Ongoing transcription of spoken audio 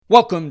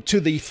Welcome to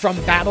the From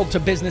Battle to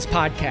Business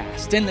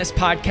podcast. In this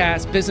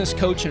podcast, business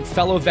coach and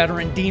fellow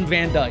veteran Dean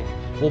Van Dyke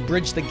will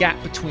bridge the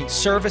gap between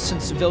service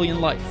and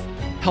civilian life,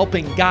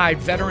 helping guide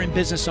veteran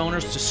business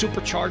owners to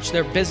supercharge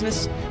their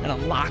business and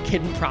unlock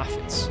hidden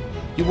profits.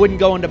 You wouldn't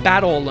go into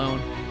battle alone,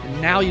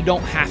 and now you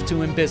don't have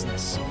to in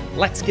business.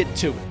 Let's get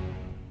to it.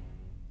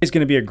 It's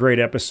going to be a great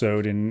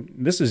episode, and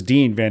this is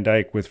Dean Van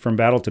Dyke with From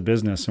Battle to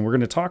Business, and we're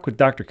going to talk with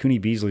Dr. Kuni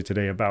Beasley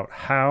today about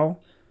how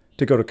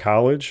to go to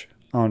college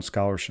on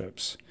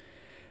scholarships.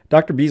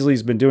 Dr. Beasley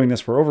has been doing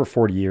this for over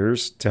 40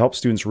 years to help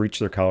students reach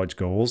their college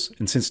goals.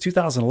 And since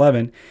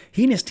 2011,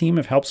 he and his team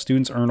have helped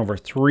students earn over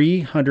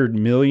 $300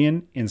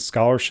 million in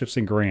scholarships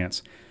and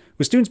grants,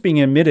 with students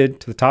being admitted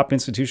to the top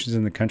institutions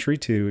in the country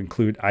to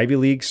include Ivy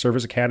League,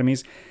 service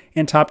academies,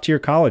 and top-tier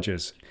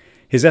colleges.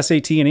 His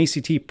SAT and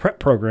ACT prep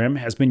program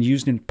has been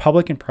used in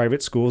public and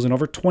private schools in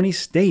over 20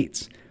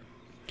 states.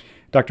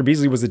 Dr.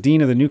 Beasley was the dean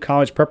of the New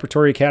College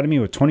Preparatory Academy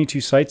with 22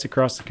 sites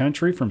across the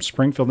country, from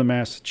Springfield,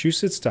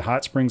 Massachusetts to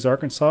Hot Springs,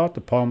 Arkansas to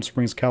Palm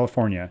Springs,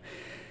 California.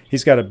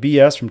 He's got a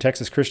BS from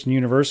Texas Christian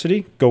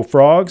University, Go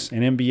Frogs,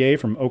 an MBA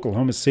from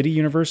Oklahoma City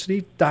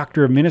University,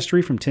 Doctor of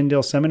Ministry from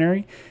Tyndale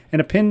Seminary,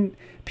 and a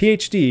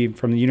PhD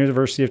from the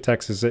University of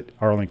Texas at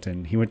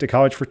Arlington. He went to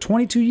college for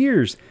 22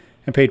 years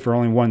and paid for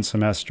only one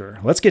semester.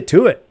 Let's get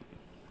to it.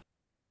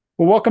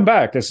 Well, welcome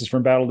back. This is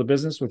From Battle to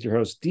Business with your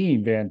host,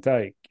 Dean Van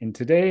Dyke. And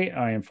today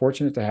I am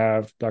fortunate to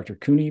have Dr.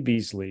 Kuni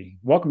Beasley.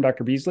 Welcome,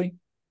 Dr. Beasley.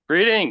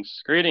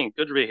 Greetings. Good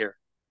to be here.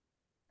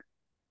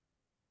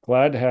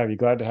 Glad to have you.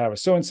 Glad to have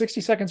us. So in 60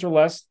 seconds or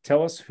less,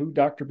 tell us who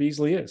Dr.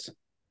 Beasley is.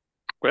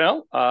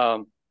 Well,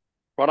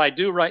 what I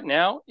do right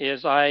now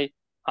is my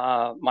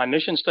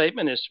mission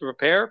statement is to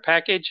prepare,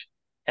 package,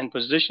 and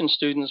position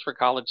students for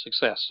college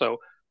success. So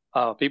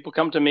people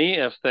come to me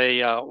if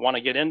they want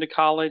to get into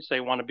college,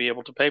 they want to be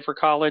able to pay for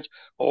college,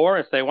 or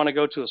if they want to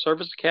go to a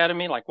service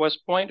academy like West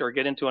Point or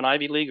get into an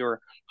Ivy League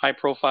or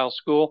high-profile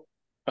school.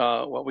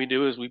 What we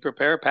do is we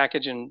prepare,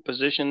 package, and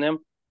position them.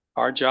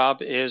 Our job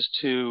is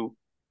to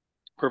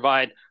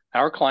provide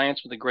our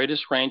clients with the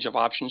greatest range of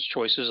options,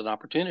 choices, and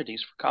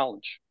opportunities for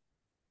college.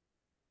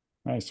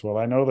 Nice. Well,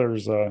 I know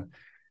there's, on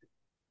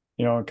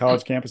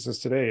college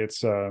campuses today,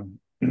 it's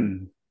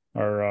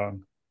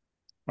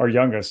our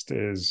youngest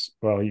is,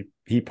 well,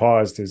 he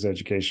paused his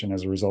education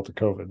as a result of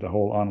COVID. The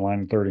whole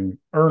online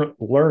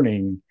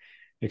learning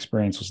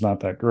experience was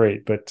not that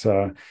great. But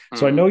so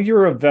I know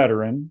you're a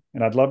veteran,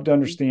 and I'd love to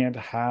understand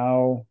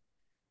how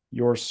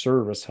your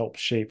service helped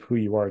shape who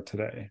you are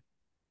today.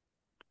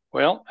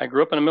 Well, I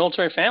grew up in a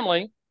military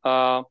family.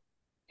 And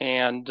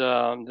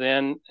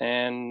then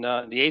in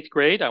the 8th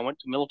grade, I went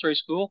to military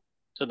school,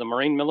 to the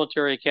Marine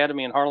Military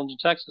Academy in Harlingen,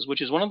 Texas,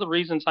 which is one of the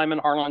reasons I'm in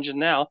Harlingen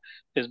now,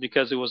 is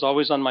because it was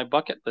always on my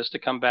bucket list to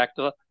come back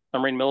to the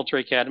Marine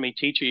Military Academy,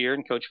 teach a year,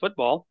 and coach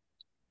football.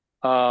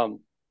 And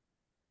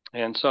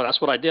so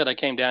that's what I did. I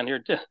came down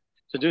here to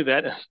do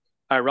that.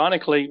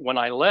 Ironically, when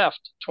I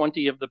left,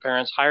 20 of the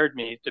parents hired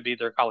me to be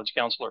their college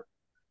counselor.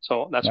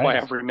 So that's nice. Why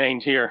I've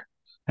remained here.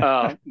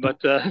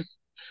 But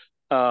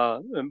I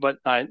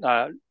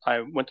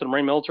went to the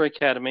Marine Military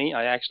Academy.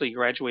 I actually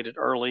graduated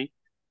early.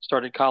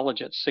 Started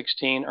college at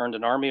 16, earned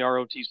an Army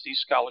ROTC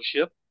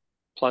scholarship,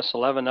 plus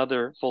 11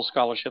 other full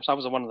scholarships. I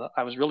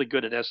was really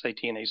good at SAT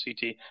and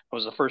ACT. I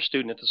was the first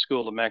student at the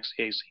school to max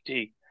the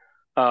ACT.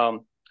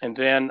 And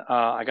then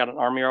I got an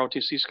Army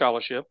ROTC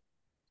scholarship.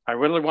 I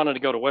really wanted to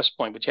go to West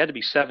Point, but you had to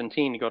be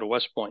 17 to go to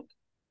West Point,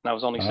 and I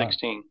was only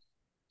 16.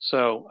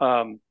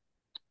 So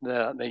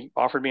they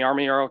offered me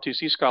Army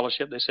ROTC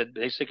scholarship. They said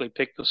basically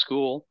pick the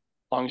school.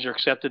 As long as you're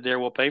accepted there,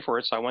 we'll pay for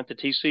it. So I went to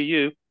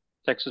TCU.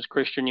 Texas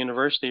Christian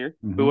University,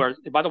 who are,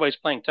 by the way, is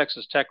playing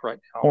Texas Tech right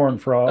now.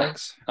 Horned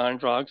Frogs. Horned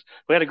Frogs.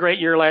 We had a great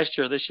year last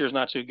year. This year's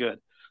not too good.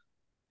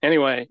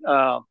 Anyway,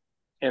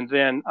 and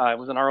then I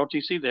was in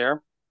ROTC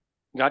there,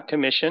 got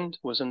commissioned,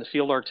 was in the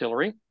field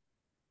artillery.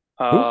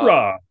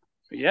 Hoorah!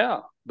 Yeah,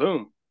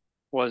 boom.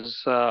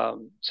 Was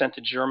sent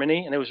to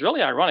Germany, and it was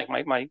really ironic.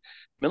 My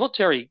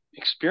military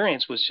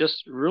experience was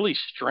just really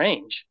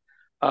strange.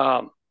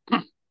 I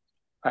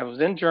was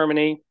in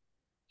Germany.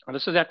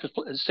 This is after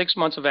 6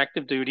 months of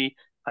active duty.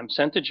 I'm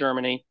sent to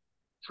Germany.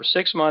 For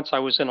 6 months, I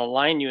was in a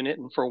line unit,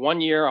 and for 1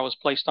 year, I was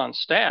placed on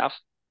staff.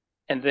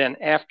 And then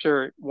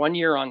after 1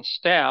 year on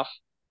staff,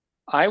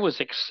 I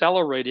was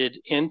accelerated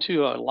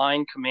into a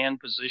line command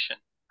position.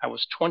 I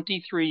was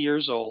 23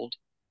 years old.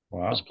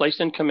 Wow. I was placed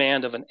in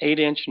command of an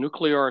 8-inch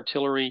nuclear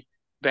artillery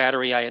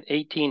battery. I had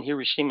 18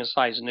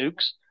 Hiroshima-sized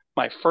nukes.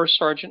 My first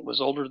sergeant was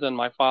older than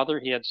my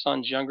father. He had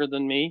sons younger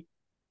than me.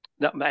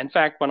 In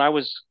fact, when I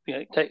was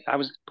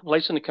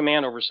placed in the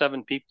command over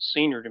 7 people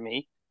senior to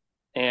me,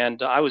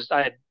 and I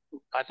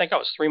think I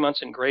was 3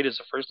 months in grade as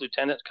a first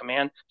lieutenant.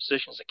 Command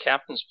position as a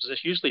captain's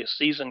position, usually a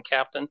seasoned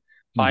captain,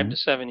 5 to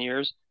 7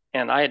 years.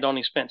 And I had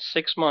only spent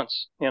 6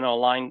 months in a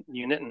line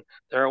unit, and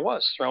there I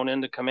was thrown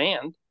into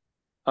command.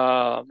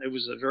 It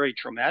was a very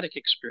traumatic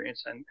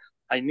experience, and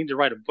I need to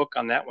write a book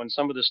on that one.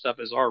 Some of this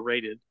stuff is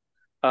R-rated.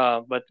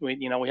 But we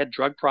had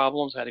drug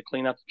problems. I had to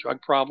clean up the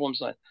drug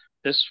problems.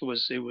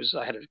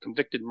 I had a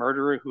convicted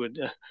murderer who had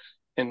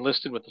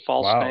enlisted with a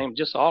false Wow. name,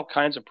 just all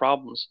kinds of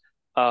problems.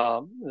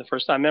 The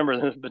first time I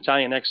remember, the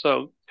battalion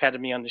XO patted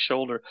me on the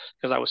shoulder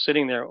because I was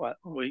sitting there.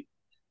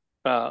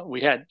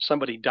 We had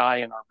somebody die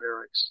in our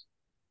barracks,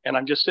 and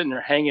I'm just sitting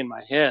there hanging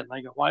my head. And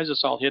I go, "Why is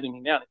this all hitting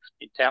me now?"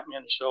 He tapped me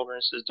on the shoulder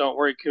and says, "Don't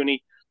worry,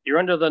 Kuni. You're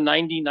under the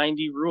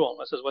 90-90 rule."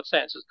 I says, "What's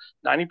that?" It says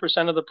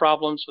 90% of the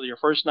problems for your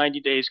first 90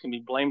 days can be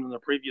blamed on the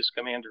previous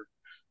commander.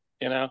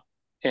 You know.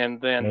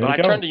 And then, There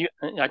but you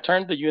go. I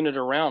turned the unit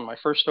around. My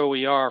first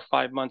OER,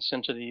 5 months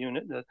into the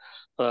unit, the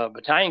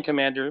battalion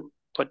commander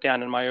put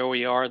down in my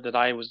OER that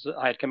I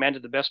had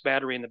commanded the best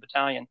battery in the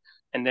battalion,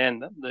 and then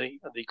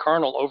the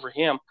colonel over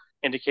him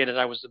indicated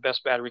I was the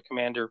best battery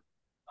commander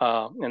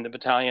in the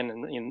battalion,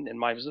 and in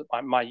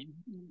my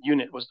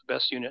unit was the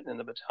best unit in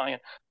the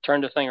battalion.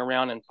 Turned the thing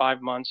around in 5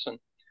 months and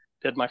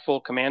did my full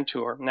command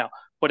tour. Now,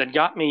 what had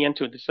got me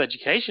into this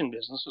education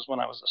business was when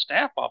I was a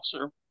staff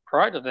officer.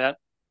 Prior to that,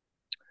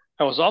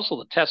 I was also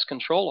the test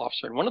control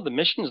officer, and one of the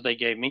missions they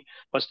gave me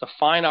was to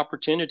find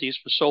opportunities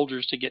for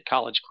soldiers to get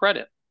college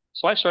credit.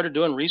 So I started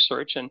doing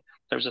research, and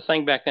there was a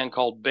thing back then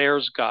called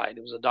Bear's Guide.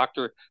 It was a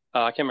doctor,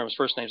 I can't remember his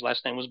first name, his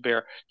last name was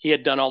Bear. He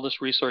had done all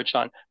this research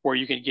on where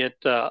you could get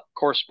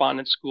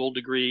correspondence school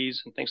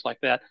degrees and things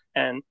like that.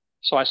 And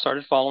so I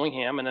started following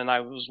him, and then I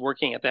was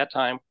working at that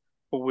time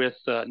with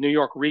New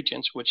York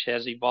Regents, which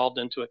has evolved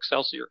into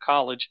Excelsior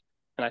College.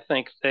 And I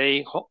think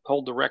they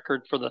hold the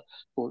record for the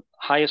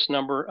highest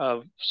number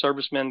of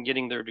servicemen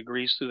getting their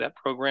degrees through that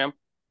program.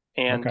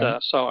 And Okay.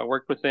 so I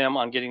worked with them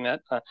on getting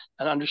that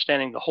and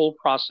understanding the whole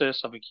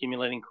process of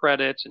accumulating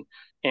credits. And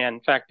in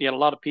fact, you had a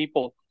lot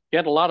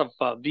of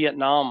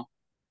Vietnam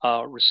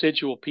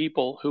residual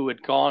people who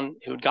had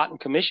gotten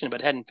commissioned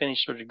but hadn't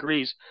finished their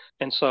degrees.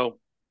 And so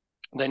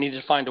they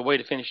needed to find a way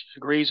to finish the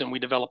degrees, and we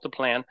developed a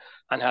plan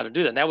on how to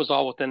do that. And that was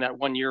all within that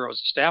 1 year as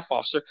a staff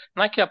officer,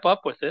 and I kept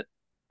up with it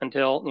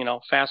until,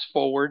 fast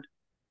forward.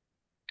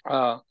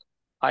 Uh,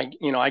 I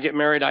get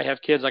married, I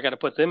have kids, I got to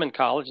put them in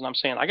college, and I'm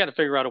saying I got to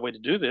figure out a way to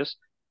do this.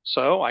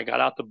 So I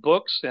got out the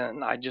books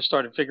and I just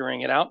started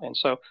figuring it out. And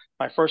so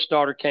my first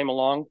daughter came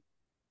along,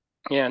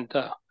 and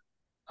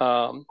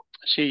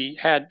she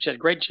had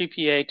great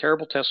GPA,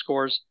 terrible test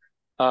scores,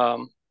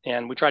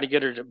 and we tried to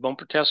get her to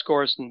bump her test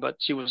scores, but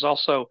she was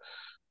also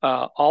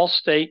all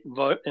state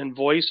in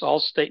voice, all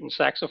state in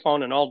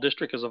saxophone, and all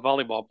district as a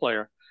volleyball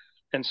player.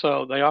 And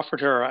so they offered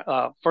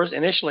her first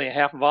initially a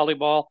half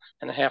volleyball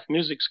and a half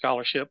music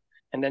scholarship.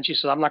 And then she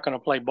said, "I'm not going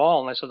to play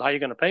ball." And I said, "How are you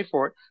going to pay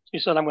for it?" She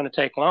said, "I'm going to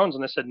take loans."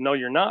 And I said, "No,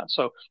 you're not."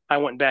 So I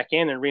went back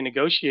in and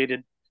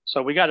renegotiated.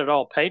 So we got it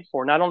all paid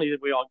for. Not only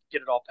did we all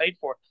get it all paid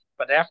for,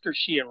 but after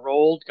she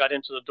enrolled, got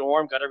into the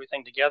dorm, got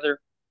everything together,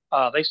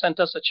 they sent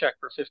us a check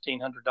for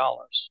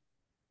 $1,500.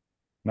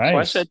 So I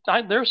Nice. said,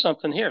 "There's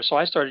something here." So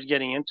I started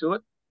getting into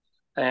it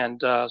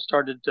and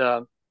started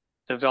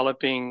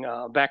developing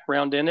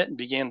background in it and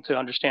began to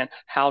understand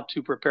how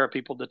to prepare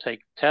people to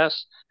take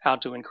tests, how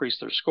to increase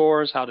their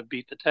scores, how to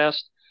beat the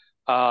test,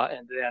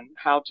 and then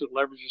how to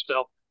leverage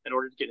yourself in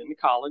order to get into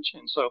college.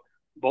 And so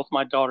both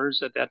my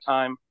daughters at that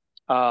time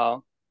uh,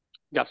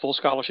 got full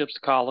scholarships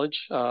to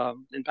college,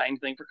 didn't pay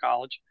anything for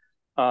college.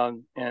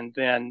 And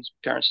then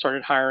parents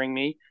started hiring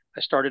me.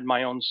 I started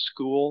my own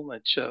school,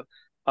 which we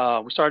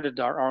started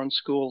our own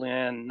school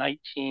in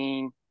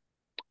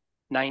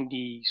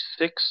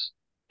 1996.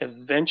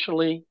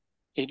 Eventually,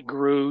 it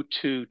grew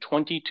to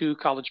 22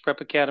 college prep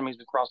academies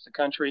across the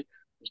country,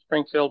 from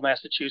Springfield,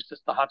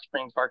 Massachusetts, to Hot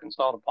Springs,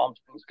 Arkansas, to Palm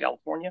Springs,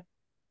 California.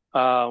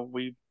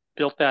 We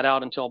built that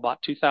out until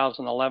about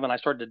 2011. I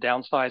started to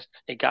downsize.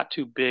 It got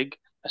too big.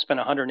 I spent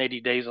 180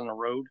 days on the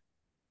road.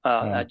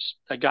 Yeah.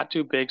 I got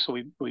too big, so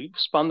we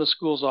spun the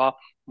schools off,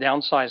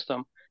 downsized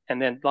them,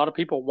 and then a lot of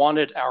people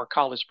wanted our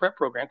college prep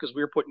program because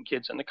we were putting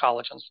kids into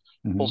college on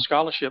full Hmm.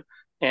 scholarship.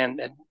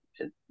 And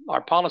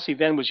our policy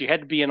then was you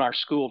had to be in our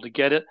school to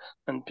get it.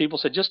 And people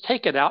said, just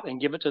take it out and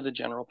give it to the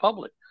general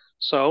public.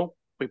 So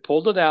we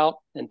pulled it out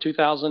in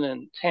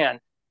 2010,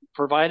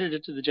 provided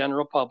it to the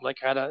general public,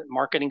 had a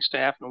marketing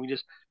staff,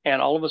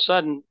 and all of a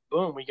sudden,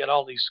 boom, we get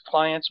all these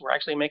clients. We're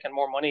actually making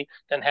more money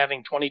than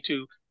having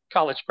 22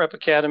 college prep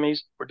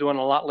academies. We're doing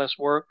a lot less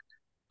work.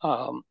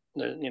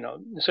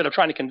 Instead of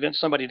trying to convince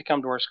somebody to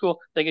come to our school,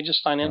 they could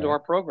just sign into Right. our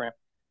program.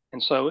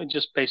 And so it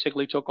just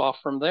basically took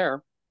off from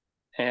there.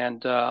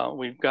 And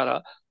we've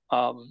got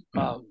a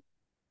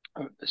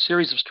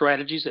series of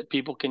strategies that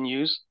people can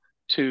use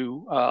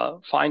to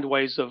find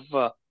ways of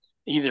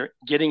either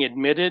getting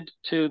admitted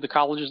to the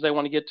colleges they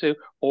want to get to,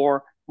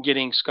 or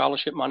getting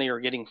scholarship money, or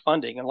getting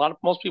funding. And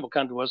most people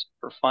come to us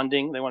for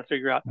funding. They want to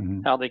figure out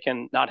Hmm. how they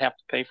can not have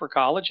to pay for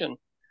college. And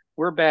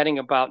we're batting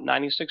about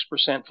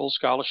 96% full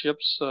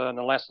scholarships in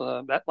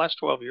that last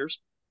 12 years.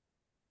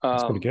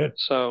 That's pretty good.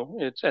 So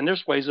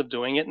there's ways of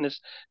doing it, and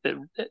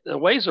the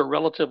ways are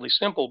relatively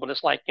simple, but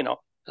it's like,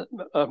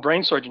 a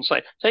brain surgeon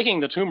say taking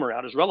the tumor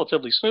out is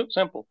relatively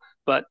simple,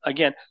 but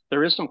again,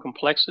 there is some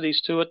complexities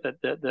to it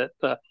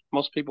that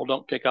most people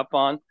don't pick up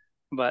on.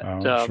 But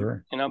Oh,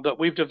 sure. but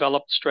we've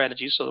developed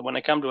strategies so that when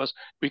they come to us,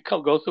 we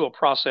go through a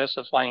process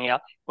of finding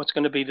out what's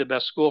going to be the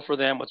best school for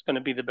them, what's going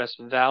to be the best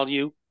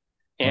value,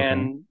 Okay.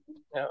 and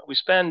we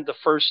spend the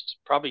first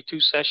probably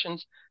 2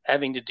 sessions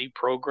having to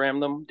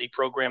deprogram them,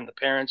 deprogram the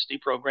parents,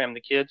 deprogram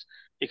the kids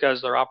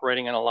because they're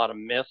operating on a lot of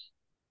myth.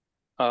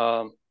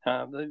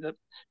 The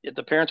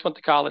parents went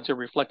to college, they're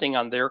reflecting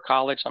on their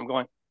college. I'm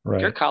going, your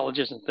Right. college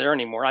isn't there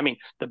anymore. I mean,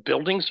 the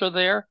buildings are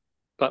there,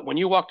 but when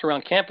you walked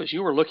around campus,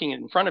 you were looking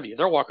in front of you.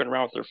 They're walking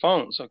around with their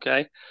phones,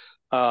 okay?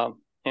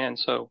 And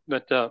so,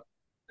 but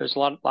there's a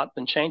lot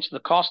been changed. The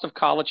cost of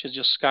college has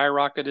just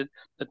skyrocketed.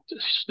 The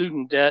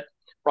student debt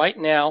right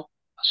now,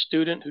 a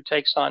student who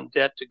takes on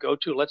debt to go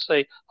to, let's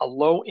say, a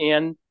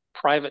low-end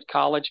private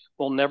college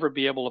will never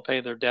be able to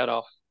pay their debt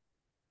off.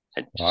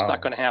 It's just not Wow.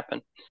 going to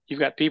happen. You've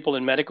got people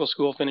in medical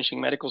school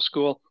finishing medical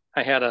school.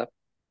 I had a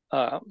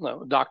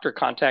doctor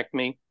contact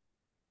me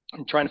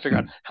and trying to figure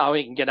out how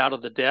he can get out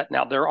of the debt.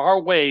 Now, there are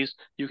ways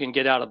you can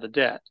get out of the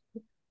debt.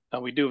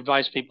 We do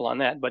advise people on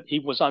that, but he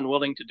was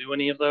unwilling to do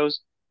any of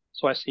those.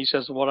 So he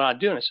says, what do I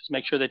do? And I says,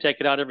 make sure they take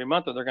it out every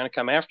month or they're going to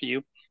come after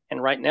you.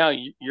 And right now,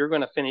 you're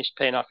going to finish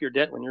paying off your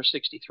debt when you're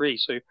 63.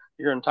 So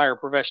your entire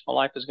professional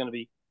life is going to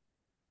be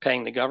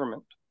paying the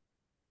government.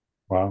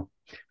 Wow.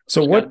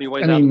 So There's got to what, be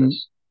ways I out of mean,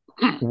 this.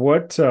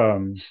 what, I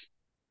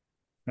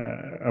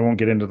won't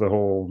get into the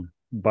whole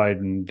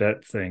Biden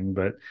debt thing,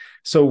 but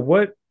so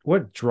what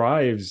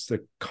drives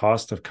the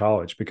cost of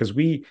college? Because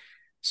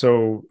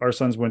so our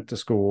sons went to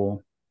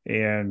school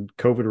and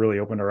COVID really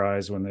opened our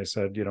eyes when they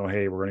said,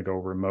 hey, we're going to go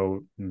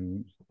remote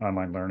and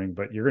online learning,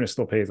 but you're going to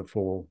still pay the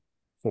full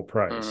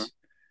price. Mm-hmm.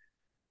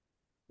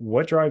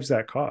 What drives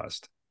that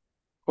cost?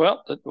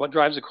 Well, what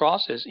drives the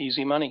cost is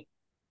easy money.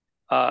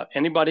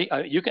 Anybody,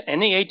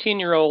 any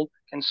 18-year-old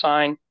can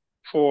sign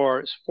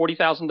for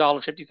 $40,000,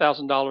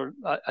 $50,000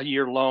 a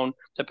year loan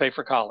to pay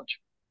for college.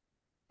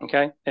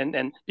 Okay,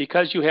 and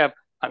because you have,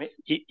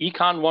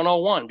 Econ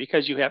 101,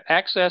 because you have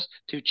access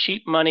to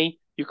cheap money,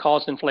 you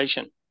cause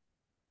inflation,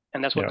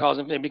 and that's what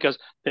causes inflation because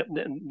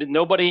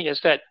nobody has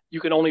said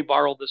you can only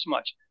borrow this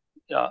much.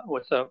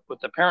 With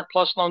the Parent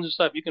Plus loans and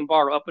stuff, you can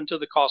borrow up into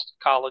the cost of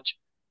college,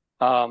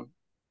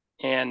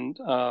 and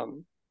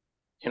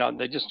you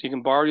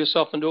can borrow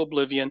yourself into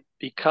oblivion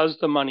because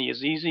the money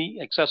is easy,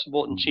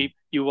 accessible, and cheap.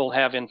 You will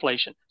have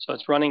inflation. So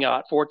it's running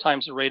out 4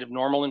 times the rate of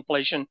normal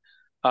inflation.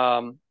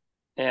 And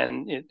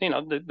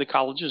the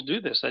colleges do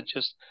this. That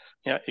just,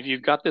 if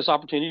you've got this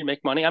opportunity to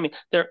make money,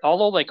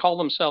 although they call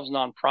themselves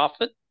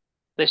nonprofit,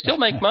 they still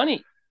make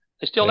money.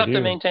 They still They have to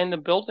do. maintain the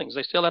buildings.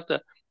 They still have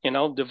to,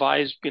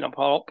 devise,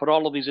 put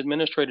all of these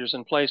administrators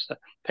in place to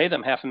pay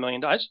them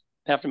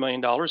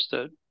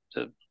 $500,000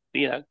 to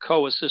be a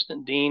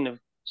co-assistant dean of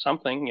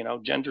something,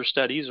 gender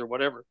studies or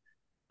whatever.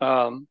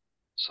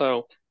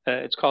 So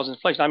it's causing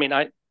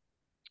inflation.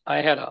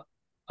 I had a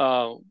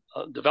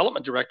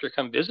development director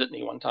come visit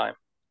me one time,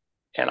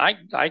 and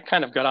I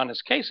kind of got on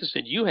his case. I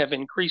said, you have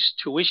increased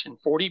tuition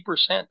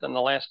 40% in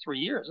the last 3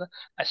 years.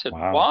 I said,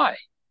 Wow. why?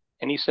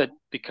 And he said,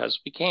 because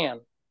we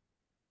can.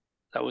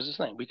 That was his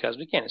name, because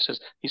we can.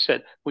 He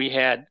said, we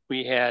had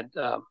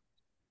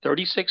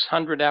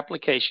 3,600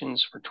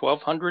 applications for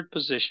 1,200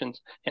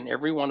 positions, and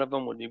every one of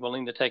them would be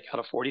willing to take out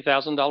a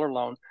 $40,000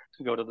 loan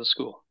to go to the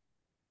school.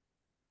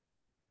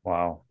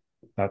 Wow.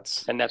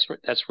 That's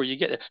where you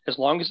get it. As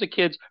long as the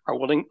kids are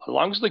willing, as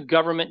long as the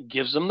government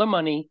gives them the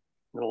money,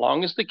 as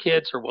long as the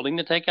kids are willing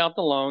to take out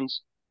the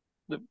loans,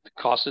 the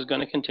cost is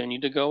going to continue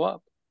to go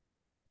up.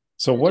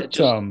 So what?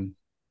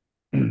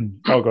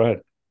 Oh, go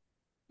ahead.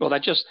 Well,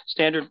 that's just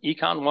standard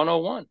Econ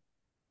 101.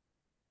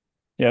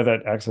 Yeah,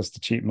 that access to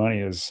cheap money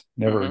is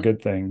never a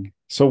good thing.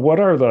 So what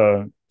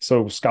are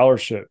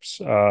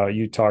scholarships?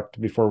 You talked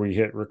before we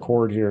hit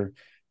record here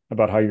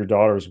about how your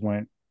daughters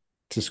went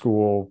to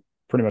school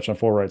pretty much on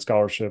full ride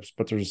scholarships,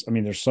 but there's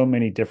so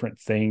many different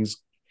things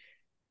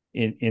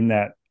in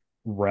that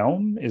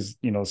realm,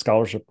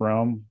 scholarship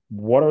realm.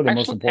 What are the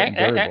most important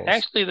variables?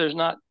 Actually, there's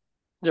not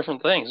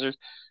different things.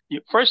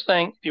 First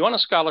thing, if you want a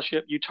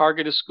scholarship, you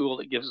target a school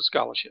that gives a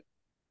scholarship.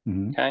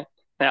 Okay.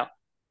 Now,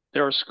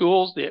 there are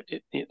schools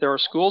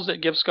that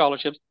give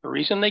scholarships. The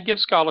reason they give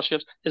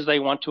scholarships is they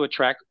want to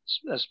attract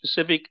a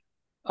specific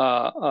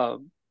types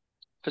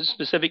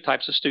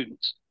of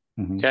students.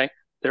 Okay.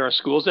 There are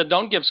schools that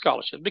don't give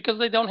scholarships because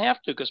they don't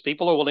have to, because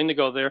people are willing to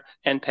go there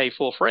and pay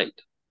full freight.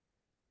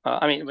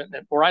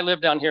 Where I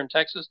live down here in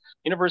Texas,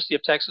 University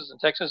of Texas and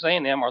Texas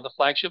A&M are the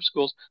flagship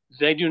schools.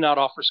 They do not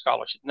offer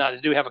scholarships. Now,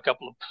 they do have a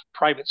couple of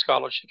private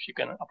scholarships you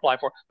can apply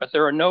for, but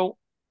there are no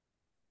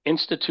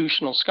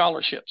institutional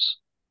scholarships.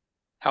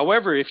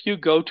 However, if you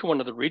go to one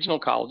of the regional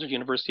colleges,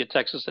 University of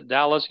Texas at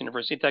Dallas,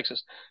 University of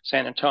Texas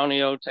San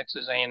Antonio,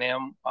 Texas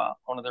A&M,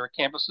 one of their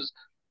campuses,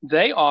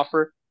 they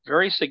offer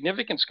very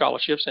significant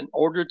scholarships in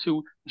order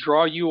to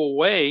draw you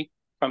away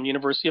from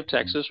University of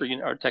Texas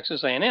or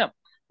Texas A&M.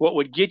 What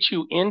would get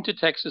you into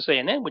Texas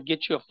A&M would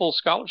get you a full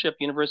scholarship,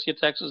 University of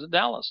Texas at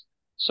Dallas.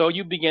 So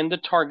you begin to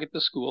target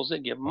the schools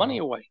that give money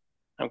away.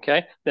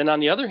 Okay. Then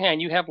on the other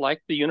hand, you have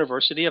like the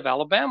University of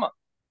Alabama.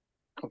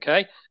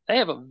 Okay. They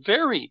have a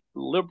very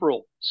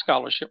liberal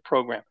scholarship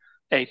program.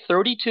 A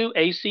 32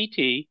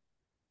 ACT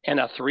and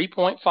a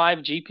 3.5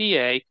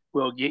 GPA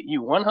will get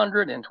you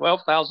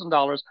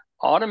 $112,000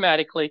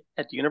 automatically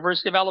at the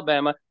University of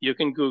Alabama. You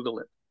can Google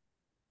it.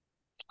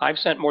 I've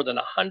sent more than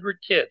 100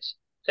 kids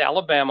to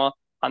Alabama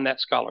on that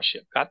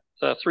scholarship. Got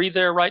 3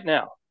 there right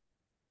now.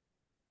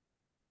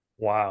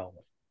 Wow.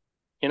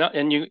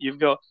 And you've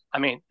got, I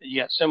mean,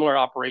 you got similar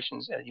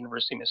operations at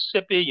University of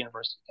Mississippi,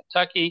 University of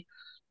Kentucky,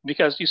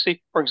 because you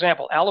see, for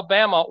example,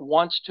 Alabama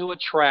wants to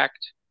attract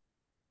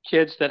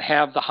kids that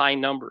have the high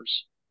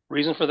numbers.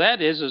 Reason for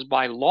that is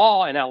by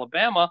law in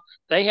Alabama,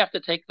 they have to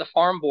take the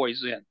farm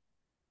boys in.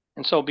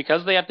 And so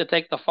because they have to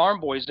take the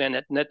farm boys in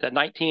at the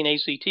 19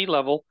 ACT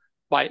level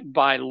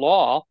by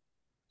law,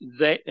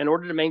 in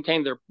order to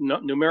maintain their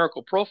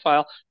numerical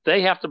profile,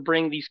 they have to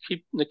bring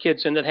the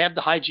kids in that have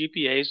the high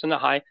GPAs and the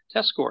high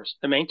test scores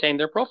to maintain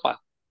their profile.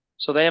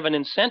 So they have an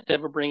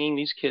incentive of bringing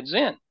these kids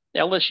in.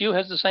 LSU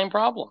has the same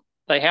problem.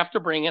 They have to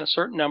bring in a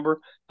certain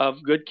number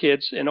of good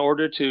kids in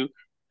order to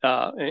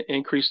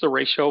increase the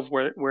ratio of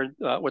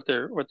what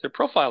their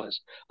profile is.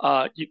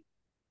 UT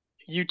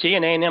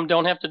and A&M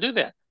don't have to do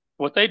that.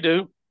 What they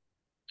do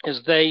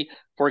is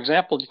for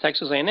example,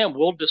 Texas A&M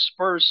will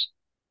disperse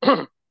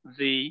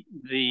the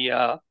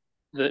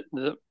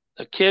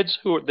kids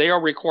who they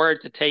are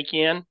required to take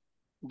in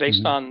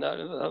based on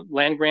the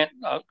land grant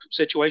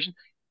situation.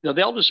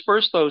 They'll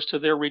disperse those to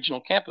their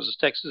regional campuses: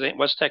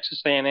 West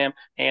Texas A&M,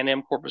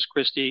 A&M Corpus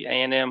Christi,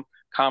 A&M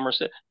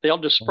Commerce. They'll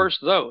disperse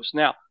those.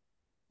 Now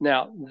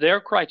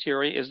their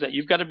criteria is that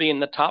you've got to be in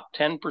the top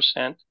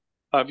 10%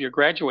 of your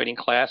graduating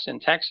class in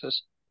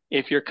Texas.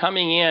 If you're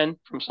coming in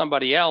from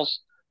somebody else,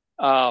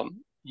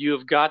 you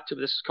have got to.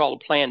 This is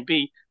called a Plan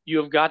B. You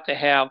have got to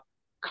have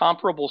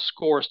comparable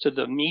scores to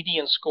the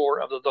median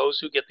score of those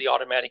who get the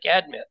automatic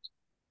admit.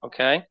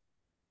 Okay.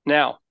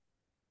 Now,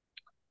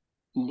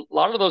 a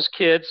lot of those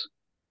kids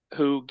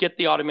who get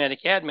the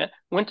automatic admit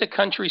went to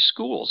country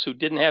schools who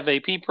didn't have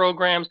AP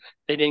programs.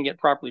 They didn't get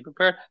properly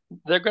prepared.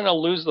 They're going to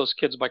lose those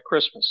kids by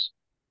Christmas.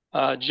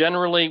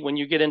 Generally, when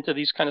you get into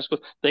these kind of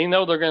schools, they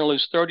know they're going to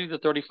lose 30 to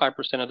 35%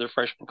 of their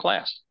freshman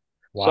class.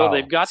 Wow, so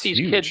they've got these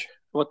huge. kids.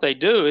 What they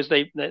do is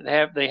they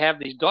have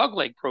these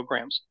dogleg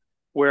programs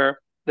where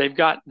they've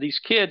got these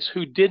kids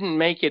who didn't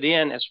make it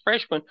in as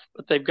freshmen,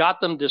 but they've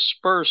got them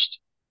dispersed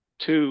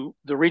to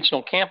the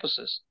regional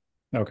campuses,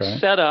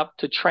 set up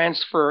to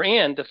transfer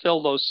in to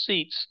fill those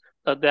seats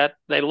that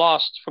they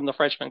lost from the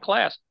freshman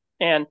class.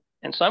 And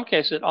in some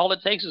cases, all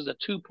it takes is a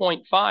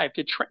 2.5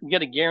 to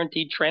get a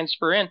guaranteed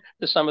transfer in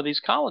to some of these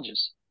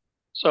colleges.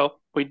 So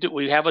we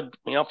have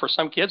for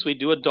some kids, we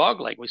do a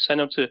dogleg. We send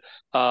them to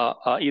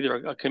either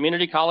a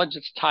community college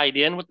that's tied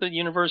in with the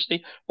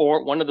university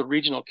or one of the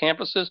regional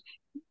campuses.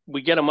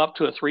 We get them up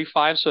to a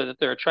 3.5 so that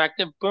they're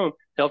attractive. Boom,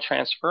 they'll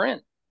transfer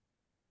in.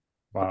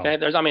 Wow. Okay,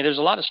 there's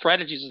a lot of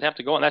strategies that have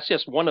to go, and that's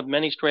just one of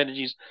many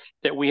strategies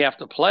that we have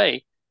to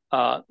play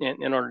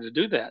in order to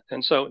do that.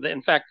 And so,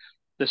 in fact,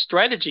 the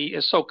strategy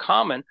is so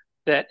common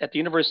that at the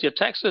University of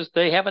Texas,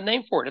 they have a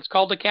name for it. It's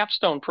called the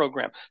Capstone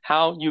Program.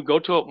 How you go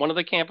to one of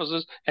the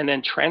campuses and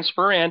then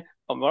transfer in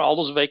all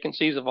those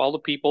vacancies of all the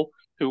people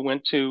who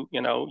went to,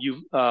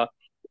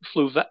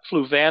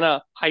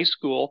 Fluvanna High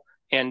School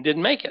and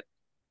didn't make it.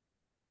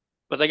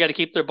 But they got to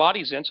keep their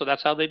bodies in, so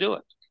that's how they do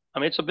it. I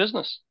mean, it's a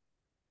business.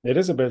 It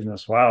is a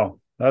business. Wow.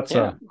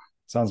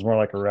 Sounds more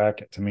like a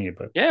racket to me,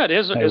 but yeah, it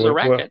is a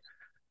racket.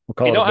 We'll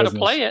call you know it how to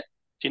play it.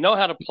 If you know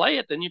how to play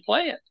it, then you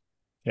play it.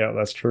 Yeah,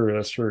 that's true.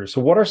 That's true. So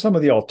what are some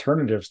of the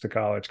alternatives to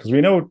college? Because we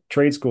know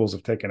trade schools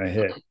have taken a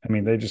hit. I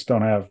mean, we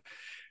don't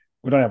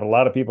have a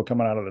lot of people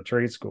coming out of the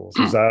trade schools.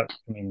 Is that,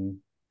 I mean.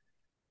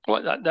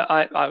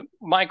 Well,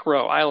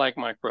 micro, I like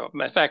micro.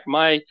 In fact,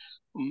 my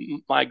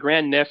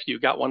grandnephew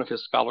got one of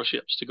his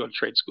scholarships to go to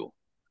trade school.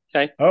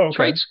 Okay. Oh,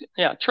 okay.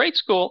 Trade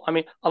school. I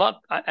mean,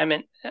 I'm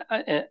going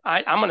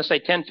to say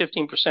 10,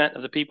 15%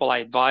 of the people I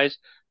advise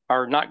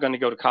are not going to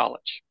go to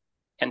college.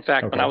 In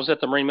fact, when I was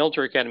at the Marine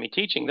Military Academy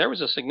teaching, there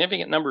was a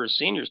significant number of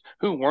seniors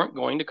who weren't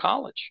going to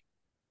college,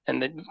 and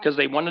because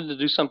they wanted to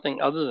do something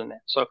other than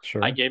that. So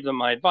I gave them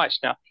my advice.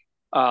 Now,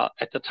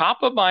 at the top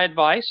of my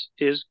advice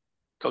is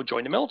go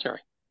join the military.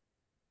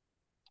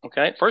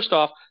 Okay. First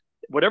off,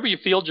 whatever you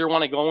field you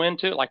want to go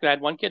into, like I had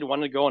one kid who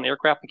wanted to go in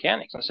aircraft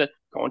mechanics. I said,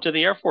 go into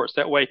the Air Force.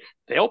 That way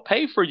they'll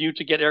pay for you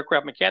to get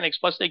aircraft mechanics.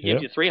 Plus they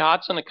give you 3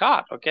 hots and a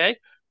cot. Okay.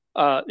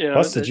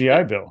 Plus the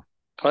GI Bill.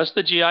 Plus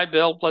the GI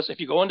Bill. Plus, if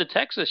you go into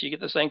Texas, you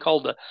get this thing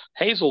called the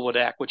Hazelwood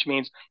Act, which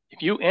means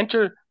if you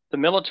enter the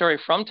military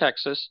from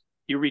Texas,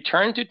 you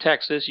return to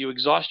Texas, you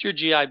exhaust your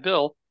GI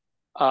Bill,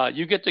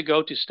 you get to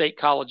go to state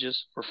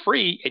colleges for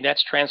free, and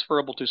that's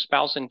transferable to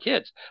spouse and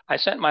kids. I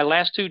sent my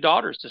last 2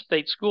 daughters to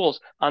state schools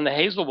on the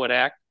Hazelwood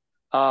Act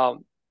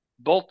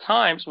both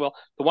times. Well,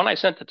 the one I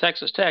sent to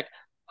Texas Tech,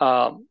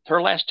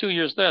 her last 2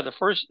 years there, the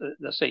first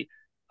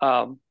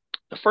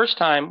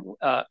time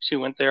she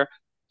went there,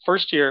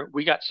 first year,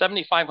 we got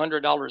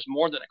 $7,500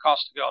 more than it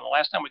cost to go. And the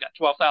last time we got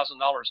 $12,000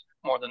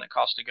 more than it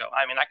cost to go.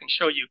 I mean, I can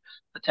show you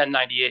the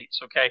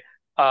 1098s, okay?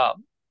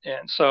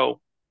 And so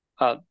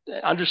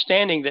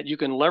understanding that you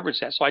can leverage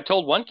that. So I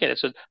told one kid,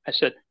 I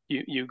said,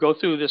 you go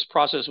through this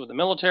process with the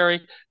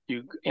military,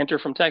 you enter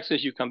from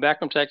Texas, you come back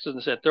from Texas,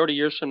 and said 30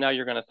 years from now,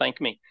 you're going to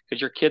thank me because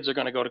your kids are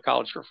going to go to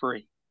college for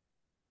free.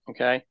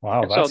 Okay.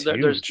 Wow, And so that's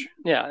huge.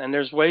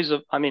 there's ways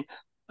of,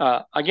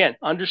 again,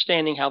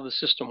 understanding how the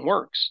system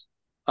works.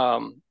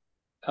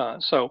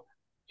 So,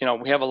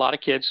 we have a lot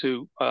of kids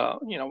who, well,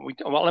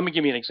 let me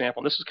give you an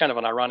example. This is kind of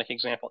an ironic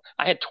example.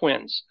 I had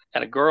twins,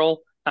 had a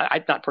girl,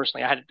 not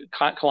personally, I had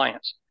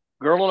clients,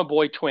 girl and a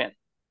boy twin.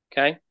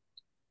 Okay.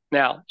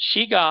 Now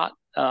she got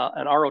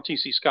an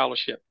ROTC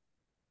scholarship.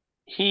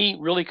 He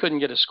really couldn't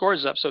get his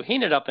scores up, so he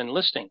ended up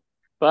enlisting.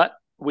 But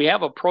we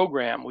have a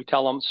program, we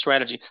tell them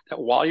strategy that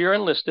while you're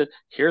enlisted,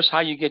 here's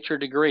how you get your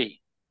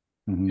degree.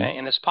 Mm-hmm. Okay.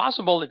 And it's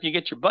possible if you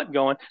get your butt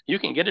going, you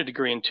can get a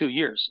degree in 2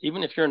 years,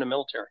 even if you're in the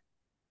military.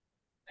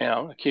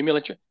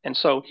 Accumulate your, and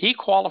so he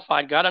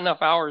qualified, got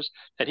enough hours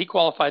that he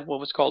qualified what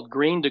was called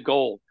green to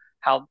gold.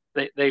 How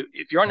they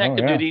if you're on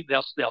active duty,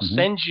 they'll Mm-hmm.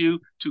 send you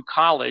to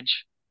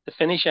college to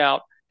finish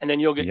out, and then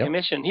you'll get Yep.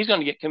 commissioned. He's going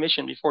to get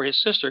commissioned before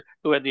his sister,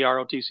 who had the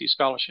ROTC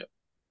scholarship.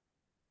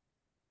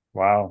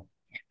 Wow.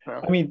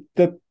 I mean,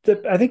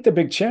 I think the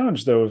big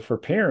challenge though for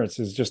parents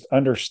is just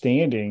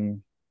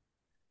understanding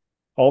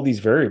all these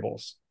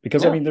variables,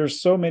 because I mean,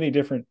 there's so many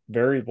different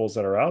variables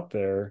that are out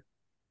there.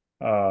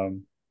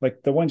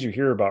 Like the ones you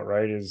hear about,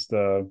 right, is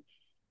the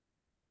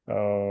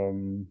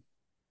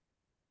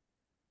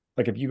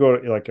like if you go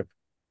to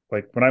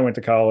like when I went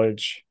to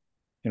college,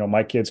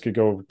 my kids could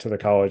go to the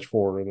college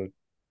for the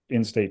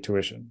in-state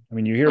tuition. I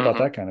mean, you hear about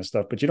that kind of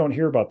stuff, but you don't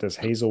hear about this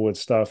Hazelwood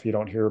stuff. You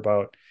don't hear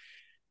about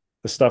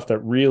the stuff that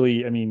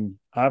really, I mean,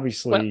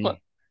 obviously.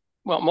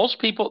 Well, most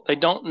people, they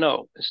don't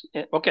know.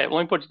 Okay,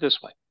 let me put it this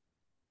way.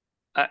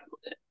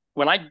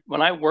 When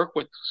I work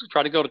with,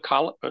 try to go to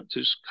college,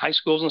 to high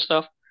schools and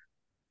stuff,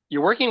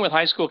 you're working with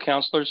high school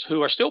counselors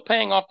who are still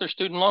paying off their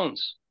student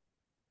loans.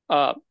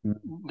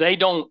 They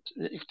don't,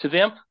 to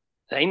them,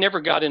 they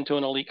never got into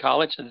an elite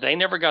college. They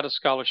never got a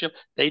scholarship.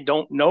 They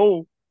don't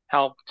know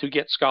how to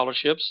get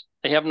scholarships.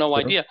 They have no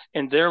idea.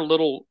 In their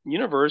little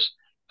universe,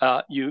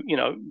 you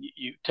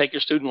take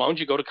your student loans,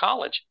 you go to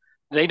college.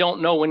 They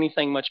don't know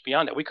anything much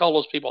beyond that. We call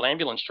those people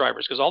ambulance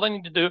drivers, because all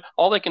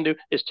they can do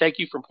is take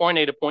you from point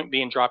A to point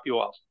B and drop you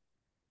off.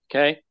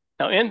 Okay.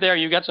 Now in there,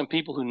 you got some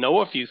people who know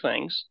a few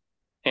things,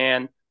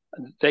 and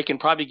they can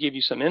probably give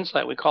you some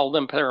insight. We call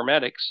them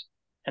paramedics.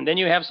 And then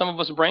you have some of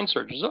us brain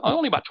surgeons.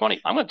 Only about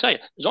 20. I'm going to tell you,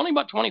 there's only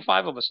about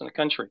 25 of us in the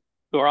country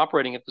who are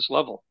operating at this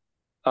level.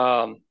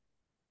 And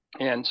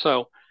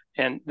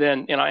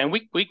then, and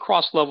we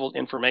cross-level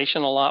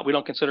information a lot. We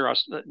don't consider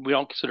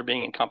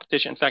being in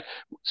competition. In fact,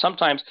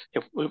 sometimes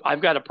if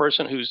I've got a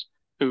person who's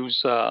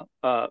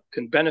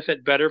can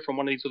benefit better from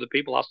one of these other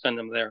people, I'll send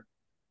them there.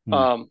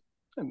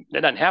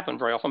 That doesn't happen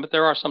very often, but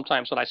there are some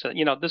times when I said,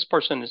 this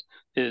person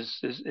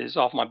is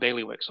off my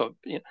bailiwick. So,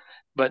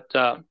 but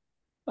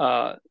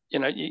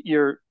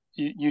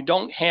you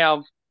don't have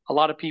a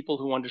lot of people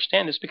who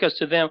understand this, because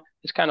to them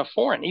it's kind of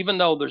foreign. Even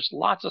though there's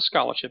lots of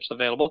scholarships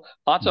available,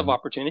 lots of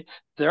opportunity,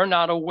 they're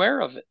not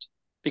aware of it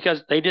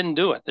because they didn't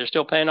do it. They're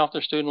still paying off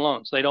their student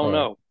loans. They don't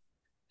know.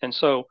 And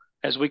so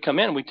as we come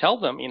in, we tell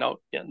them,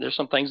 there's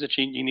some things that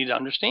you need to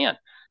understand.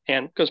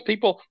 And because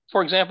people,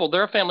 for example,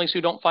 there are families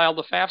who don't file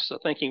the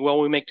FAFSA thinking, well,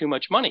 we make too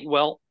much money.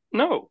 Well,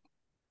 no,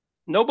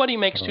 nobody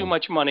makes too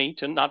much money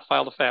to not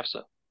file the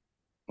FAFSA.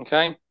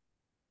 Okay.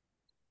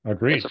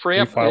 Agreed. It's a free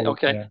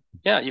okay.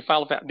 Yeah, you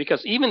file a FAFSA,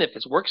 because even if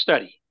it's work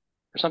study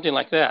or something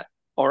like that,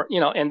 or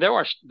and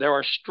there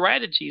are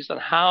strategies on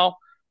how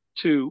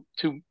to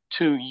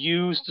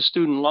use the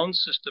student loan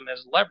system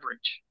as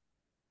leverage.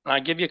 And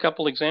I'll give you a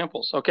couple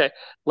examples. Okay,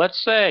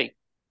 let's say,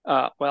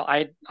 I've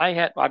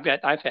had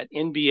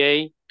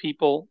NBA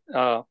people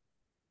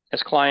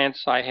as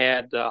clients. I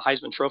had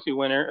Heisman Trophy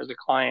winner as a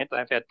client.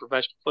 I've had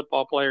professional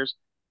football players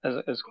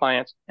as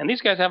clients, and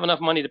these guys have enough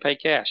money to pay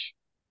cash.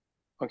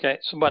 Okay,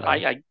 so but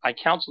I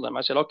counsel them.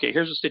 I said, okay,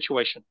 here's the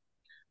situation.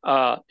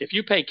 If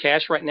you pay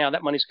cash right now,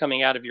 that money's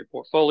coming out of your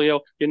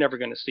portfolio. You're never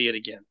going to see it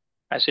again.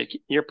 I said,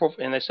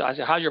 I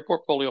said, how's your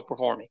portfolio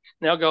performing?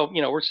 And they'll go,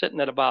 we're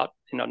sitting at about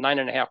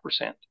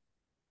 9.5%.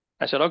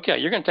 I said, okay,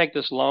 you're going to take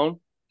this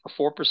loan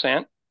for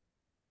 4%.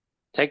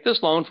 Take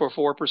this loan for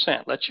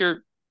 4%. Let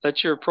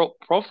your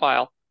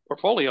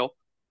portfolio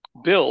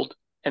build,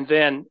 and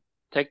then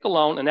take the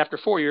loan, and after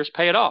 4 years,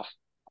 pay it off.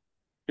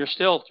 You're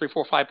still 3,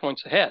 4, 5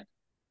 points ahead.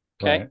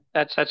 Okay,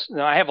 that's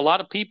I have a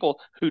lot of people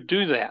who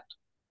do that,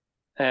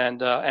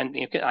 and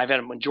I've had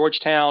them in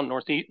Georgetown,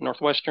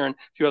 Northwestern, a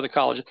few other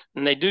colleges,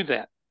 and they do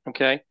that.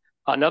 Okay,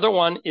 another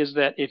one is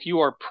that if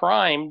you are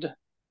primed,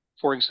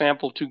 for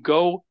example, to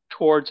go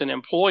towards an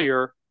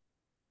employer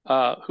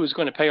who's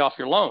going to pay off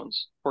your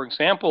loans. For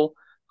example,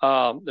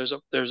 there's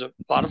a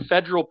lot of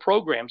federal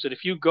programs that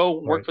if you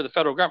go work for the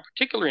federal government,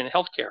 particularly in the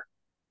healthcare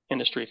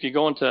industry, if you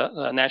go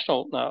into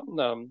National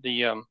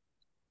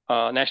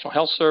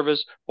Health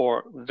Service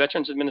or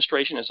Veterans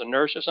Administration as a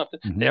nurse or something,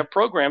 they have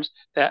programs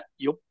that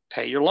you'll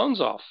pay your loans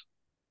off.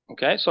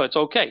 Okay, so it's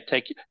okay.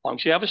 As long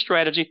as you have a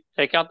strategy,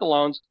 take out the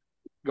loans,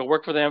 go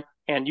work for them.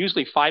 and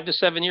usually 5 to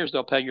 7 years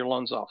they'll pay your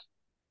loans off.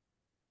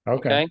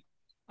 Okay. Okay.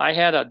 I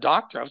had a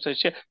doctor. I would say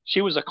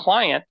she was a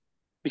client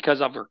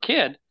because of her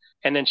kid,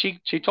 and then she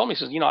told me,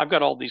 says, I've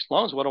got all these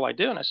loans. What do I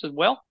do? And I said,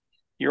 well,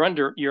 you're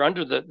under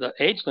the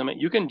age limit.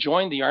 You can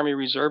join the Army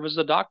Reserve as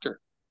a doctor.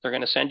 They're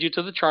going to send you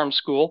to the charm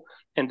school,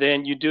 and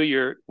then you do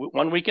your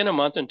 1 week in a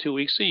month and 2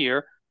 weeks a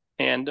year.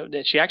 And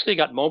she actually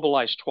got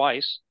mobilized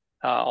twice.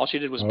 All she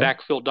did was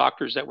backfill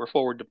doctors that were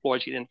forward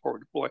deployed. She didn't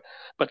forward deploy,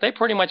 but they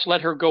pretty much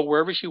let her go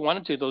wherever she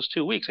wanted to those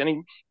 2 weeks,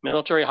 any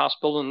military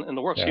hospital in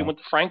the world. Yeah. She went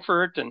to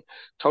Frankfurt and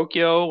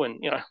Tokyo, and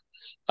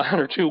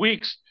under 2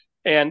 weeks.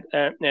 And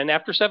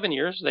after 7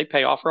 years, they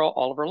pay off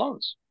all of her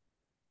loans.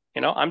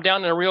 I'm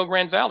down in the Rio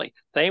Grande Valley.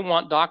 They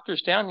want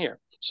doctors down here.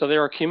 So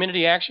there are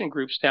community action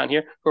groups down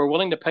here who are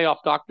willing to pay off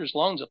doctors'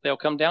 loans if they'll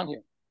come down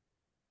here.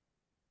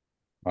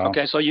 Wow.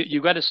 Okay, so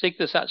you got to seek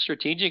this out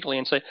strategically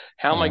and say,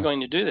 how am I going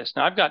to do this?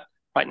 Now, I've got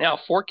right now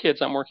 4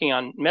 kids I'm working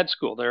on med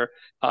school. They're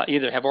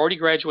either have already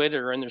graduated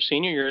or in their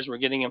senior years. We're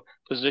getting them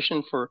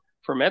positioned for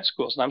med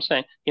schools. And I'm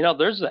saying,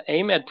 there's the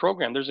AMED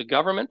program. There's a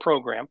government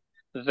program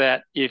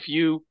that if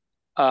you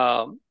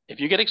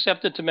get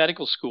accepted to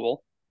medical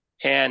school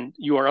and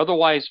you are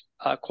otherwise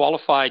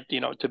qualified,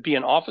 to be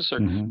an officer,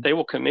 they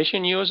will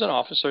commission you as an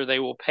officer. They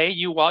will pay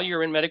you while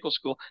you're in medical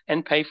school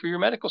and pay for your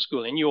medical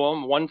school. And you owe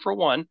them 1 for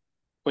 1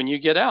 when you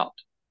get out.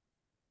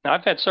 Now,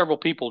 I've had several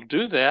people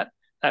do that.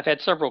 I've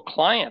had several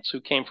clients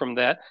who came from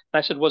that. And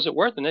I said, was it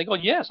worth it? And they go,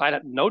 yes, I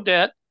had no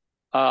debt.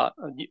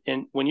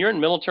 And when you're in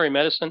military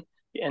medicine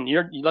and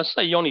let's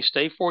say you only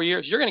stay 4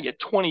 years, you're going to get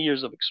 20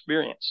 years of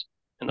experience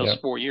in those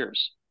 4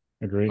 years.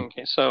 Agree.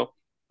 Okay. So,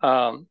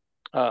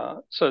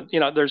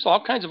 there's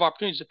all kinds of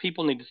opportunities that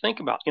people need to think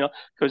about,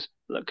 because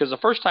the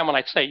first time when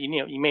I say,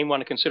 you may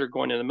want to consider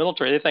going into the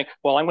military, they think,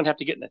 well, I'm going to have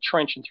to get in the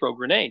trench and throw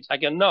grenades. I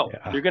go, no,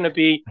 you're going to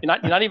be, you're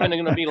not even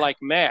going to be like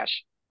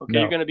MASH. Okay. No.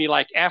 You're going to be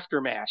like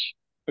after MASH.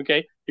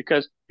 Okay.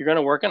 Because you're going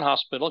to work in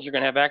hospitals. You're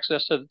going to have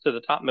access to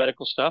the top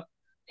medical stuff,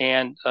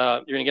 and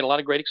you're going to get a lot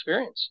of great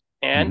experience,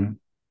 and,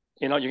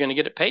 you're going to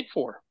get it paid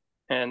for.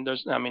 And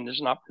there's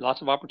not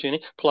lots of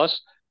opportunity.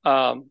 Plus,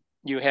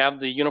 you have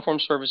the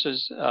Uniformed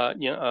Services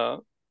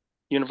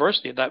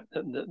University. That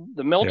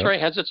the military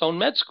has its own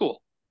med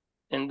school,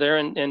 and they're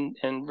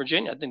in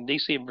Virginia, I think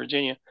DC and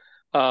Virginia,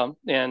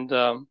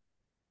 and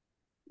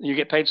you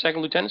get paid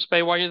second lieutenant's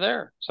pay while you're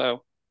there.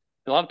 So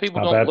a lot of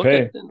people don't look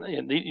at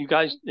you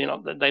guys.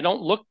 They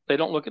don't look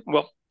at.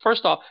 Well,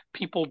 first off,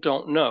 people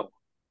don't know,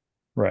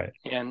 right?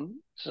 And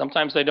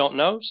sometimes they don't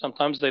know.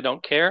 Sometimes they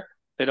don't care.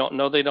 They don't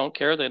know. They don't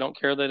care. They don't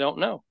care. They don't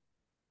know.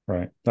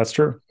 Right. That's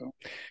true.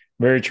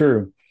 Very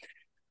true.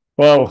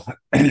 Well,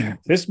 this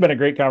has been a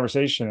great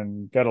conversation,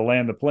 and got to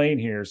land the plane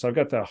here. So I've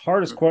got the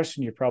hardest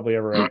question you probably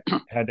ever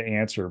had to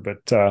answer.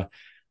 But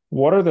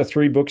what are the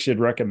 3 books you'd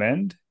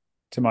recommend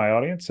to my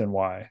audience, and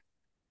why?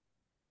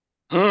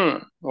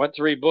 What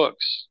 3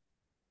 books?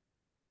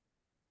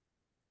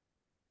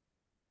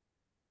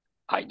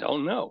 I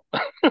don't know.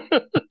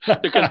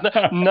 Because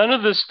none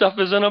of this stuff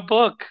is in a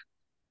book.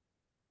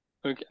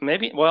 Okay,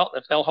 maybe, well,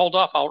 if they'll hold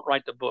off, I'll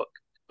write the book.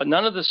 But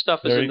none of this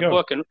stuff is in the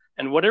book,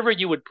 and whatever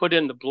you would put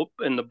in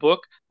the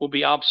book will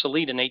be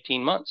obsolete in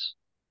 18 months.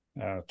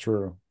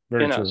 True,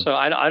 very true. So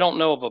I don't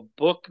know of a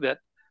book that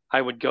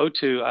I would go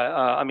to.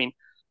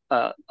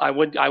 I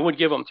would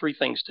give them 3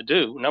 things to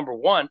do. Number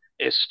 1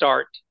 is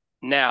start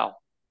now.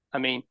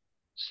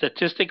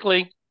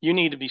 Statistically, you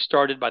need to be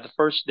started by the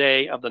first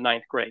day of the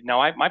 9th grade.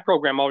 Now, my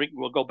program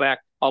will go back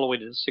all the way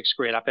to the 6th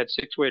grade. I've had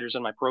 6th graders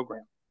in my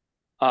program,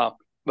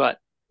 but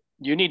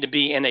you need to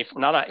be in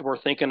we're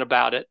thinking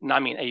about it.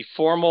 A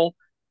formal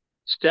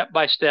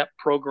step-by-step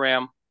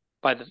program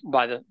by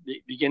the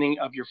beginning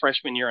of your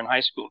freshman year in high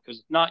school, because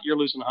if not, you're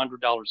losing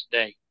 $100 a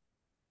day.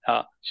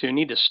 So you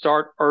need to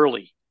start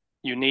early.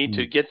 You need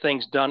to get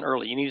things done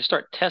early. You need to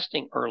start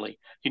testing early.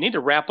 You need to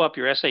wrap up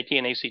your SAT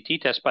and ACT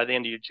tests by the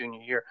end of your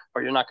junior year,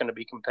 or you're not going to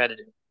be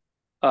competitive.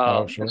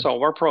 Sure. And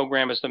so our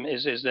program is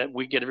that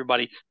we get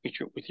everybody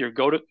with your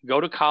go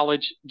to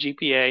college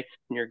GPA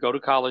and your go to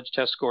college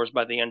test scores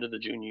by the end of the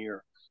junior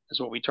year. That's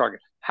what we target.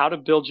 How to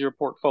build your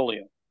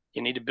portfolio.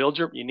 You need to build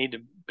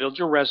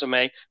your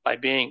resume by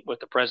being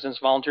with the President's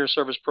Volunteer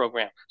Service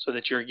Program, so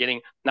that you're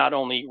getting not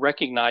only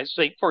recognized.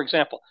 Say, for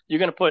example, you're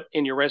going to put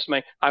in your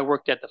resume, I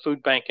worked at the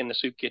food bank in the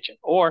soup kitchen,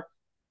 or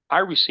I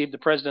received the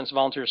President's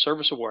Volunteer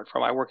Service Award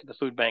from I work at the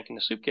food bank in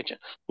the soup kitchen.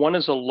 One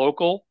is a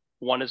local,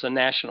 one is a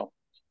national.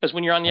 Because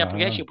when you're on the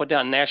application, you put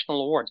down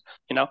national awards,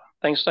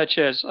 things such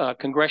as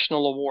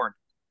congressional award.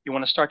 You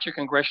want to start your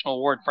congressional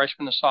award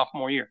freshman to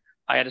sophomore year.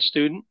 I had a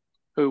student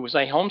who was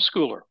a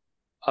homeschooler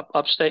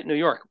upstate New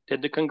York,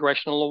 did the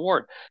congressional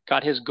award,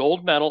 got his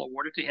gold medal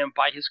awarded to him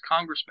by his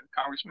congressman.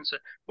 Congressman said,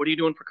 what are you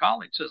doing for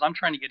college? He says, I'm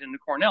trying to get into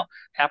Cornell.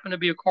 Happened to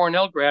be a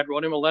Cornell grad,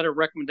 wrote him a letter of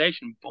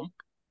recommendation. Boom.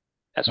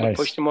 That's what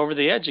pushed him over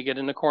the edge to get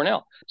into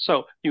Cornell.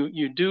 So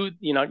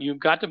you've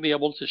got to be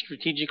able to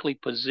strategically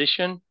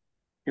position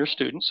your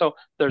students. So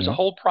there's a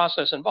whole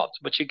process involved,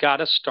 but you got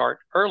to start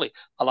early.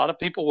 A lot of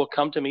people will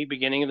come to me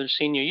beginning of their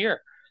senior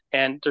year,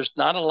 and there's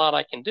not a lot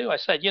I can do. I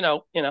said,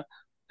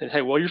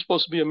 hey, well, you're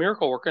supposed to be a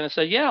miracle worker. And I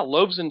said, yeah,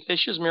 loaves and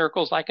fishes,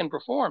 miracles I can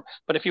perform.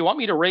 But if you want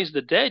me to raise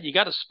the dead, you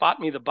got to spot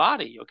me the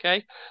body,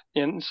 okay?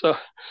 And so,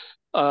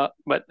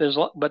 but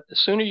the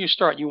sooner you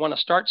start, you want to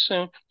start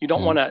soon. You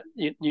don't want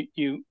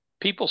to.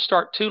 People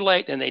start too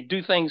late and they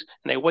do things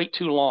and they wait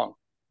too long.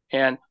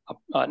 And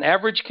an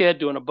average kid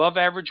doing above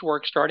average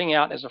work starting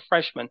out as a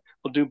freshman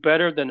will do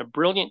better than a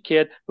brilliant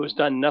kid who has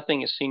done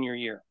nothing his senior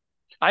year.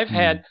 I've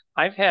had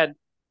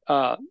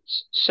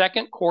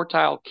second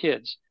quartile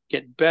kids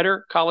get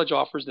better college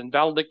offers than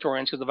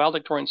valedictorians because the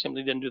valedictorians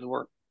simply didn't do the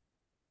work.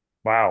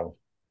 Wow.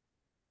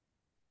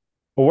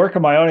 Well, where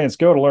can my audience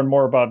go to learn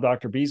more about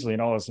Dr. Beasley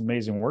and all this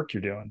amazing work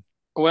you're doing?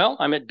 Well,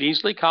 I'm at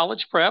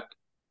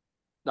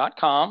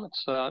BeasleyCollegePrep.com.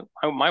 It's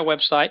my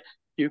website.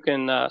 You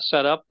can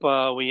set up.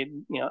 All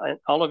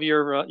of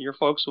your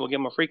folks will give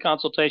them a free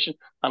consultation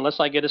unless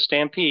I get a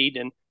stampede,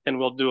 and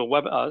we'll do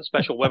a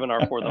special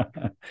webinar for them.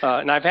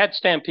 And I've had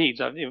stampedes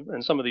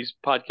in some of these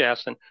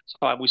podcasts, and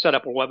so we set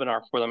up a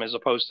webinar for them as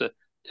opposed to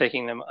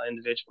taking them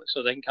individually.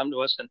 So they can come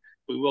to us, and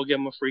we will give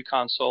them a free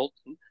consult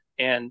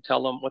and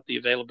tell them what the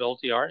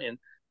availability are. And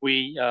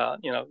we, a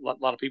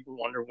lot of people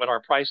wonder what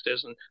our price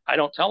is, and I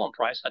don't tell them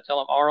price. I tell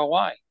them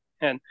ROI,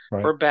 and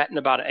we're batting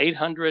about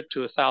 800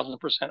 to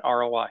 1,000%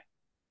 ROI.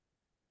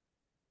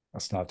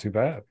 That's not too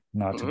bad.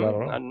 Not too bad at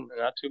all.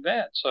 Not too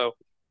bad. So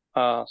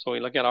we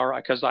look at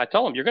because I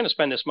tell them you're going to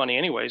spend this money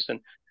anyways. And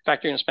in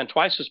fact, you're going to spend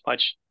twice as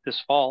much this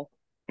fall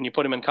when you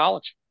put them in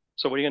college.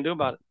 So what are you going to do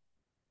about it?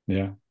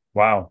 Yeah.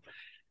 Wow.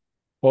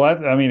 Well,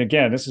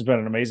 again, this has been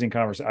an amazing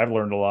conversation. I've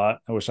learned a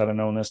lot. I wish I'd have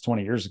known this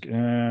 20 years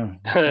ago,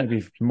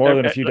 maybe more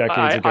than a few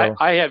decades ago.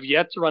 I have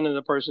yet to run into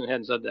the person who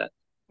hadn't said that.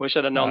 Wish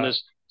I'd have known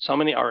this. So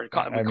many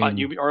caught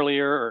you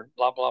earlier or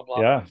blah, blah,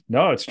 blah. Yeah,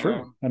 no, it's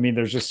true.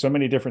 There's just so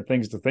many different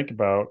things to think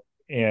about.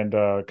 And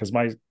because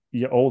my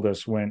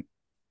oldest went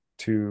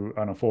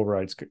on a full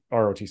ride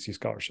ROTC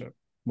scholarship,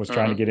 was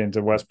trying to get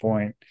into West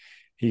Point.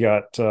 He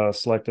got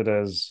selected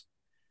as,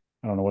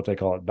 I don't know what they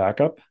call it,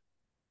 backup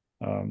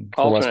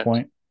for West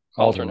Point.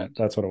 Alternate.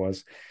 That's what it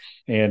was.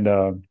 And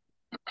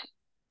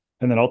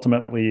then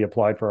ultimately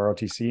applied for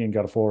ROTC and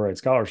got a full ride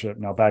scholarship.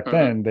 Now, back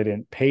then, they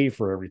didn't pay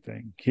for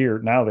everything. Here,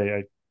 now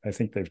I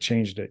think they've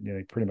changed it.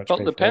 They pretty much.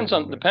 Well, depends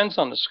on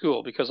the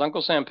school, because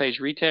Uncle Sam pays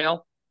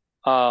retail.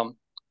 The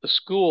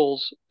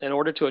schools, in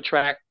order to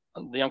attract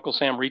the Uncle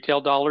Sam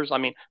retail dollars,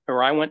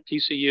 where I went,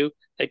 TCU,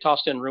 they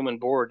tossed in room and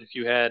board if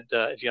you had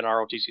an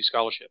ROTC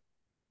scholarship,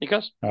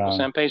 because Uncle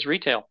Sam pays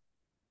retail.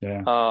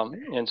 Yeah.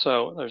 And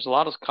so there's a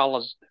lot of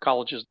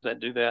colleges that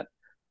do that.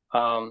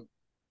 And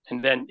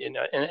then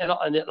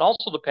and it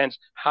also depends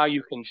how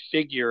you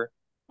configure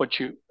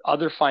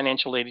other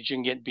financial aid that you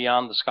can get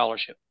beyond the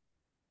scholarship.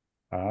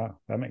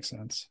 That makes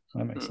sense.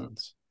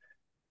 Sense.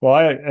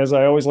 Well, as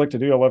I always like to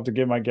do, I love to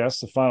give my guests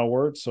the final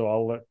word. So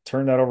I'll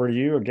turn that over to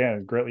you.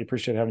 Again, greatly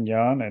appreciate having you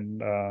on,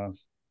 and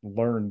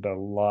learned a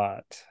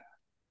lot.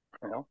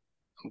 Well,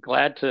 I'm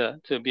glad to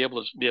be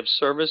able to be of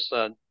service.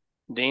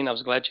 Dean, I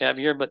was glad to have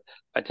you here, but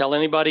I tell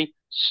anybody,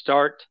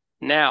 start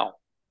now.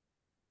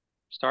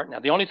 Start now.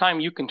 The only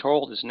time you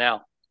control is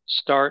now.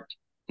 Start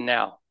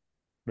now.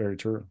 Very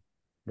true.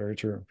 Very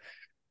true.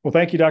 Well,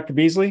 thank you, Dr.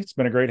 Beasley. It's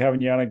been a great having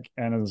you on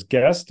as a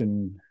guest,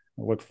 and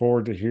I look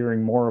forward to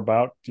hearing more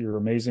about your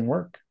amazing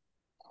work.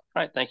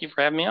 All right. Thank you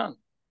for having me on.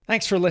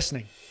 Thanks for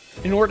listening.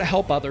 In order to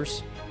help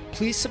others,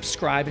 please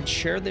subscribe and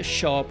share this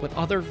show up with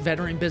other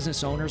veteran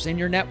business owners in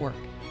your network.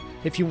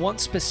 If you want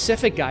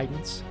specific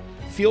guidance,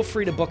 feel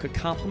free to book a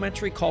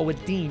complimentary call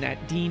with Dean at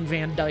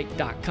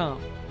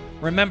deanvandyke.com.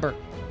 Remember,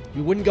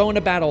 you wouldn't go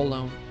into battle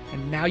alone,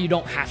 and now you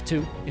don't have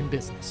to in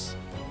business.